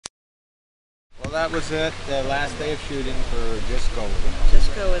that was it. The last day of shooting for Just Go With It.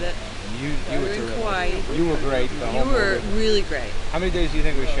 Just Go With It. You were in terrific. Kauai. You were great. The whole You were movie. really great. How many days do you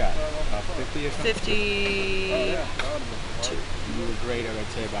think we shot? 50 or something? 52. You were great. I would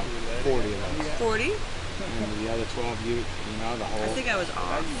say about 40 of those. 40? And the other 12, you know, the whole. I think I was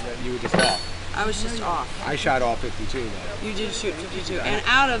off. You were just off. I was just off. I shot all 52 though. You did shoot 52, and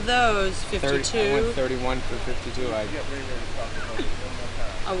out of those 52. I went 31 for 52.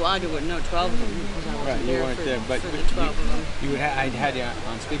 Oh, well, I wouldn't know 12 of them because I wasn't Right, you there weren't for, there, but for the 12 of them. I had you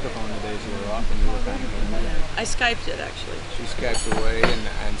on speakerphone the days you were off, and you were kind of good. I Skyped it actually. She Skyped away,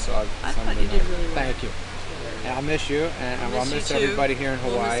 and so I thought you did really well. Thank you. And I'll miss you, and I'll miss everybody here in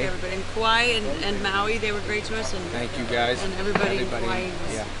Hawaii. We'll miss everybody. In Kauai and Maui, they were great to us. And thank you guys. And everybody in Kauai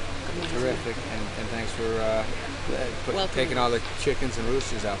was amazing. Terrific, and thanks for taking all the chickens and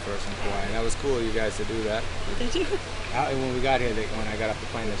roosters out for us in Kauai. That was cool of you guys to do that. Did you? When we got here, when I got off the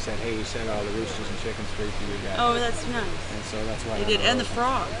plane, they said, "Hey, we sent all the roosters and chickens straight to you guys." Oh, that's nice. And so that's why they did, and the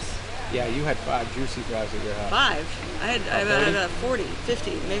frogs. Yeah, you had 5 juicy frogs at your house. 5. I had about 40,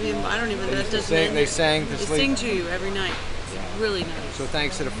 50, maybe. I don't even. That doesn't mean they sang to they sleep. sing to you every night. It's really nice. So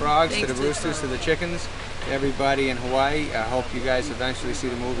thanks to the frogs, to the roosters, to the chickens, everybody in Hawaii. I hope you guys eventually see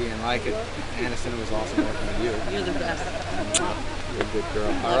the movie and like it. Aniston, was awesome working with you. You're the best. You're a good girl.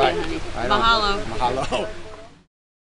 Love All right. you, honey. Mahalo. Mahalo.